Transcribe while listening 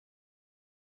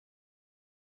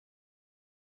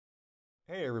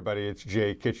Hey everybody, it's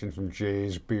Jay Kitchen from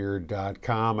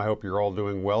jaysbeard.com. I hope you're all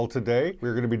doing well today.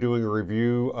 We're going to be doing a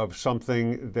review of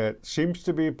something that seems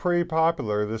to be pretty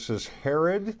popular. This is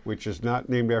Herod, which is not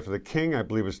named after the king. I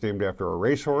believe it's named after a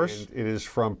racehorse. And it is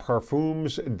from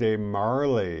Parfums de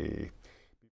Marly.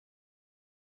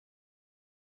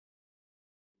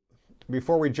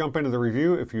 Before we jump into the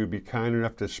review, if you'd be kind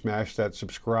enough to smash that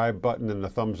subscribe button and the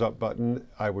thumbs up button,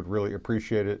 I would really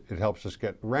appreciate it. It helps us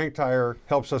get ranked higher,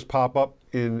 helps us pop up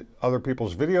in other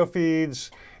people's video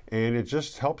feeds, and it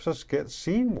just helps us get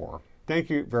seen more. Thank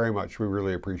you very much. We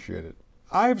really appreciate it.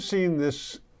 I've seen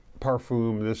this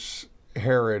parfum, this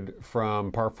Herod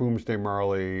from Parfums de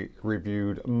Marly,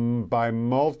 reviewed by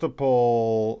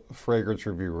multiple fragrance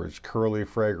reviewers. Curly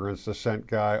Fragrance, The Scent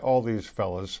Guy, all these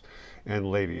fellas and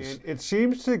ladies. And it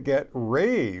seems to get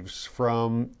raves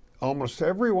from almost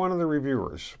every one of the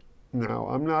reviewers. Now,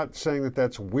 I'm not saying that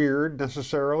that's weird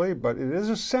necessarily, but it is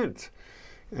a scent.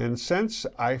 And scents,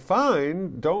 I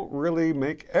find, don't really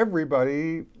make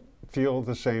everybody feel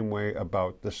the same way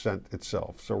about the scent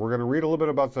itself. So we're going to read a little bit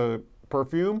about the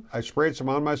perfume. I sprayed some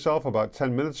on myself about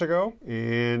 10 minutes ago,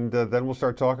 and then we'll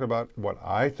start talking about what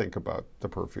I think about the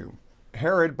perfume.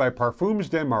 Herod by Parfums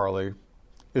de Marly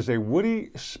is a woody,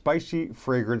 spicy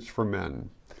fragrance for men.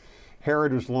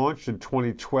 Herod was launched in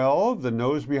 2012. The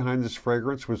nose behind this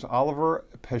fragrance was Olivier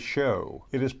Pescheux.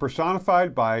 It is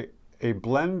personified by a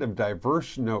blend of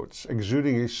diverse notes,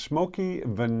 exuding a smoky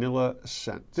vanilla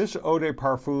scent. This eau de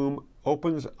parfum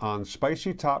opens on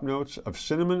spicy top notes of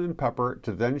cinnamon and pepper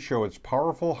to then show its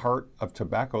powerful heart of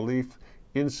tobacco leaf,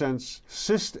 incense,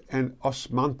 ciste, and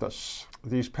osmanthus.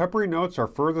 These peppery notes are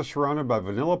further surrounded by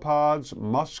vanilla pods,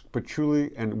 musk, patchouli,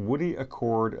 and woody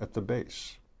accord at the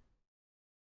base.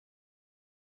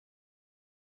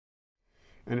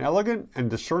 An elegant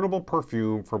and discernible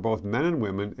perfume for both men and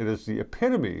women, it is the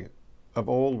epitome of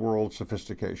old world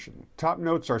sophistication. Top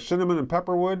notes are cinnamon and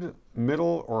pepperwood.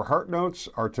 Middle or heart notes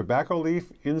are tobacco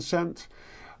leaf, incense,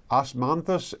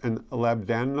 Osmanthus and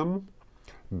Labdanum.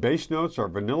 Base notes are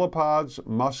vanilla pods,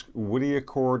 musk, woody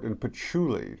accord, and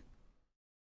patchouli.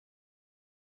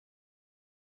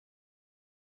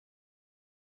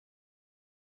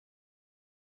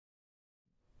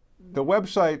 The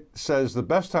website says the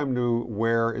best time to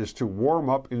wear is to warm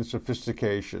up in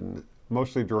sophistication,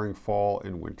 mostly during fall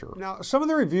and winter. Now, some of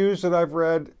the reviews that I've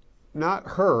read, not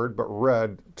heard, but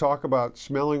read, talk about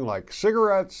smelling like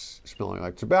cigarettes, smelling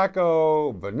like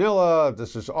tobacco, vanilla,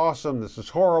 this is awesome, this is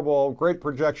horrible, great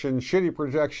projection, shitty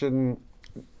projection,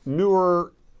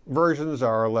 newer versions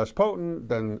are less potent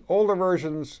than older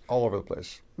versions, all over the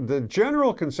place. The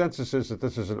general consensus is that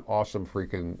this is an awesome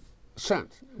freaking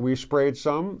scent. We sprayed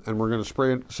some, and we're going to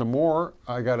spray some more.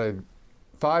 I got a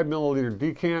 5 milliliter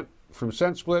decant from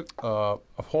Scent Split. A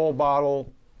whole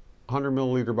bottle, 100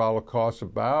 milliliter bottle, costs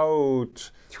about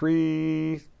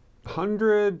 $300,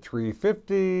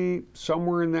 $350,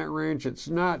 somewhere in that range. It's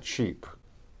not cheap.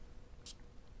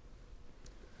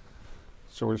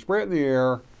 So we spray it in the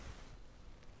air.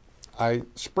 I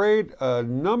sprayed a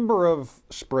number of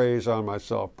sprays on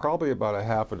myself, probably about a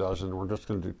half a dozen. We're just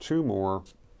going to do 2 more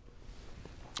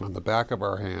on the back of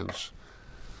our hands.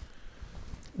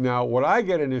 Now, what I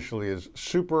get initially is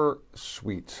super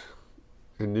sweet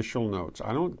initial notes.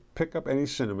 I don't pick up any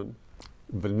cinnamon.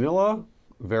 Vanilla,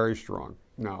 very strong.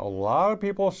 Now, a lot of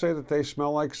people say that they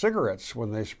smell like cigarettes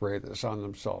when they spray this on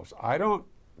themselves. I don't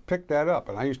pick that up,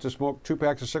 and I used to smoke 2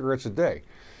 packs of cigarettes a day.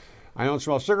 I don't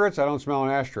smell cigarettes, I don't smell an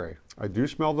ashtray. I do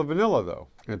smell the vanilla, though.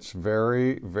 It's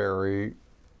very, very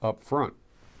upfront.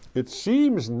 It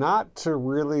seems not to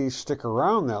really stick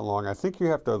around that long. I think you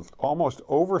have to almost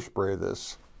overspray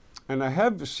this. And I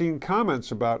have seen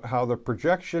comments about how the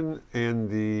projection and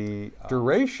the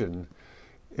duration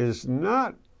is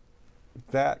not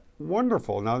that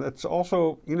wonderful. Now, that's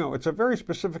also, it's a very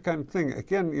specific kind of thing.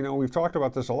 Again, we've talked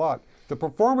about this a lot. The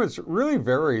performance really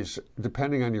varies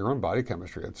depending on your own body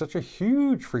chemistry. It's such a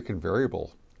huge freaking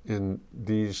variable in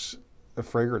these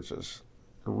fragrances.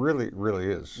 It really, really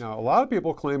is. Now, a lot of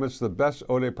people claim it's the best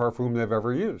eau de parfum they've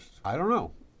ever used. I don't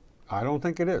know. I don't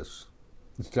think it is.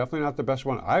 It's definitely not the best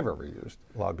one I've ever used.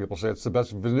 A lot of people say it's the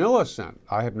best vanilla scent.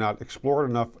 I have not explored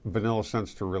enough vanilla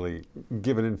scents to really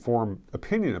give an informed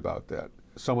opinion about that.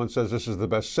 Someone says this is the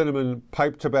best cinnamon,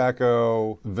 pipe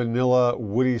tobacco, vanilla,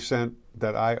 woody scent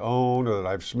that I own or that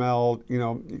I've smelled.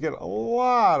 You get a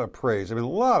lot of praise. I mean, a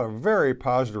lot of very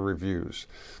positive reviews.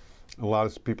 A lot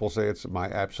of people say it's my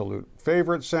absolute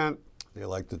favorite scent. They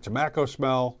like the tobacco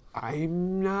smell.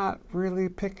 I'm not really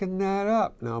picking that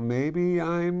up. Now, maybe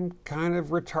I'm kind of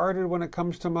retarded when it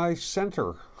comes to my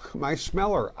scenter, my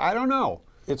smeller. I don't know.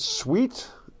 It's sweet.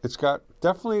 It's got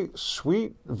definitely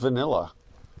sweet vanilla.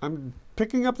 I'm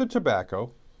picking up the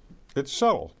tobacco. It's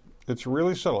subtle. It's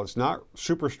really subtle. It's not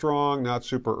super strong, not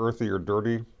super earthy or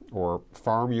dirty or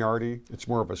farmyardy. It's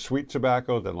more of a sweet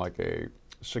tobacco than like a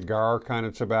cigar kind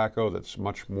of tobacco that's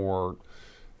much more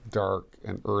dark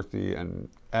and earthy and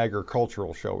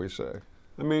agricultural, shall we say.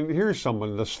 I mean, here's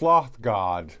someone, the sloth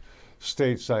god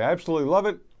states, I absolutely love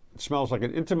it. It smells like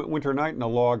an intimate winter night in a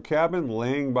log cabin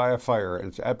laying by a fire, and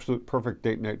it's absolute perfect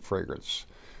date night fragrance.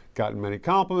 Gotten many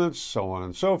compliments, so on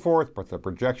and so forth, but the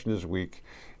projection is weak,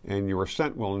 and your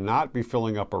scent will not be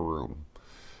filling up a room.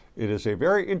 It is a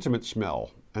very intimate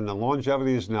smell, and the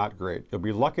longevity is not great. You'll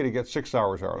be lucky to get 6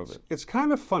 hours out of it. It's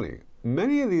kind of funny.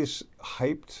 Many of these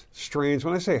hyped strains,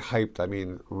 when I say hyped, I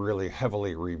mean really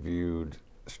heavily reviewed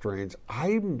strains,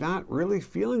 I'm not really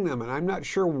feeling them, and I'm not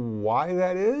sure why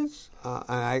that is.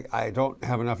 And I don't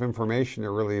have enough information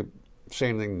to really say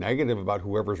anything negative about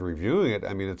whoever's reviewing it.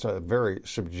 I mean, it's a very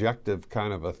subjective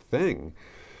kind of a thing,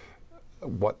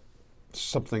 what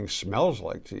something smells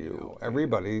like to you.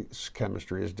 Everybody's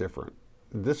chemistry is different.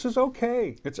 This is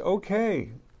okay. It's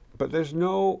okay. But there's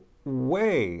no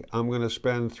way I'm going to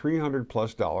spend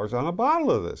 $300+ on a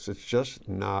bottle of this. It's just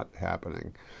not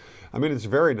happening. I mean, it's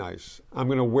very nice. I'm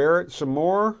going to wear it some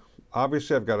more.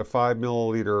 Obviously, I've got a 5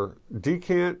 milliliter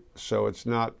decant, so it's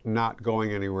not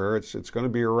going anywhere. It's going to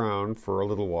be around for a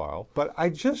little while. But I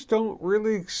just don't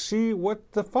really see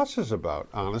what the fuss is about,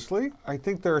 honestly. I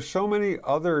think there are so many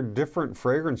other different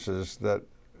fragrances that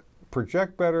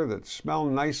project better, that smell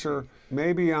nicer.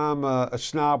 Maybe I'm a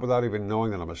snob without even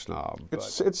knowing that I'm a snob.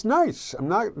 It's nice.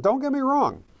 Don't get me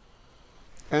wrong.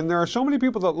 And there are so many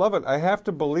people that love it. I have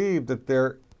to believe that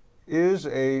there is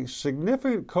a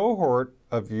significant cohort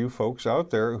of you folks out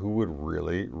there who would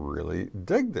really, really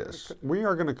dig this. We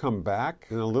are going to come back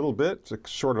in a little bit to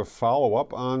sort of follow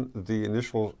up on the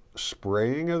initial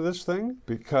spraying of this thing,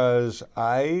 because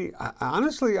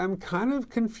honestly, I'm kind of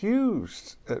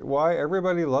confused at why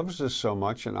everybody loves this so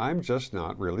much, and I'm just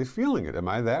not really feeling it. Am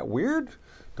I that weird?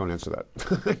 Don't answer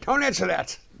that. Don't answer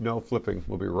that. No flipping.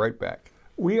 We'll be right back.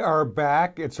 We are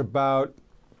back. It's about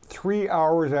 3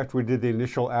 hours after we did the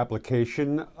initial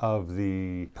application of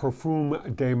the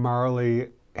Parfums de Marly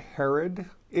Herod.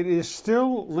 It is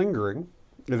still lingering.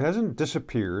 It hasn't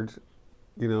disappeared.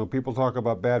 You know, people talk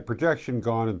about bad projection,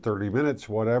 gone in 30 minutes,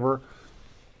 whatever.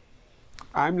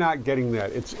 I'm not getting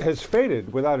that. It has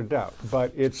faded without a doubt,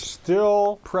 but it's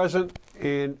still present.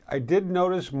 And I did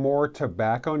notice more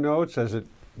tobacco notes as it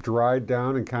dried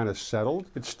down and kind of settled.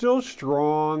 It's still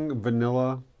strong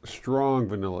vanilla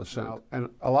scent. And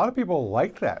a lot of people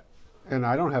like that. And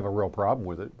I don't have a real problem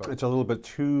with it, but it's a little bit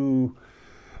too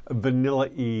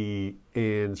vanilla-y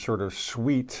and sort of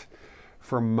sweet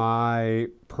for my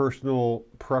personal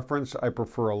preference. I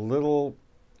prefer a little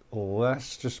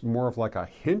less, just more of like a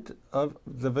hint of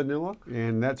the vanilla.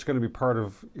 And that's going to be part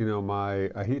of, you know,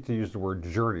 I hate to use the word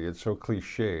journey, it's so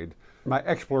cliched. My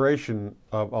exploration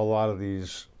of a lot of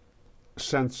these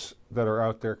scents that are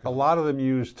out there. A lot of them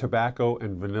use tobacco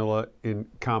and vanilla in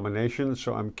combination,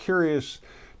 so I'm curious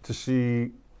to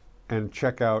see and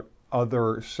check out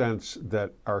other scents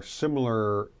that are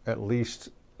similar, at least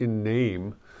in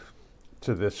name,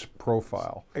 to this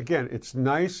profile. Again, it's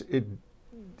nice. It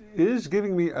is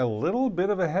giving me a little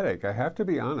bit of a headache. I have to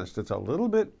be honest. It's a little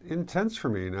bit intense for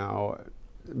me now.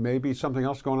 Maybe something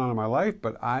else going on in my life,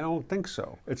 but I don't think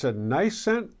so. It's a nice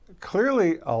scent.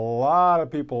 Clearly, a lot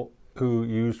of people who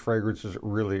use fragrances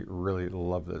really, really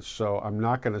love this. So I'm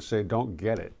not going to say don't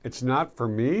get it. It's not for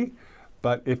me,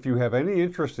 but if you have any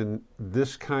interest in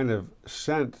this kind of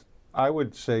scent, I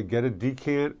would say get a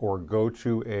decant or go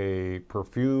to a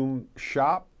perfume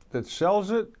shop that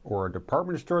sells it, or a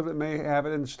department store that may have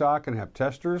it in stock and have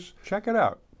testers. Check it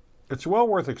out. It's well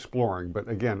worth exploring, but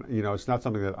again, you know, it's not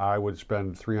something that I would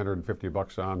spend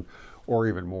 $350 on or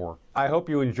even more. I hope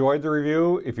you enjoyed the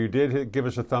review. If you did, give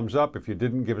us a thumbs up. If you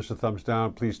didn't, give us a thumbs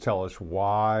down. Please tell us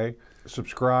why.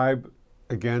 Subscribe.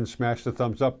 Again, smash the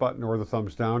thumbs up button or the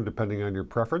thumbs down, depending on your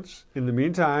preference. In the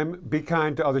meantime, be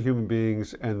kind to other human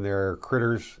beings and their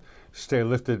critters. Stay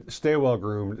lifted, stay well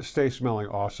groomed, stay smelling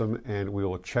awesome, and we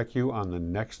will check you on the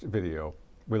next video.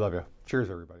 We love you. Cheers,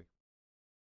 everybody.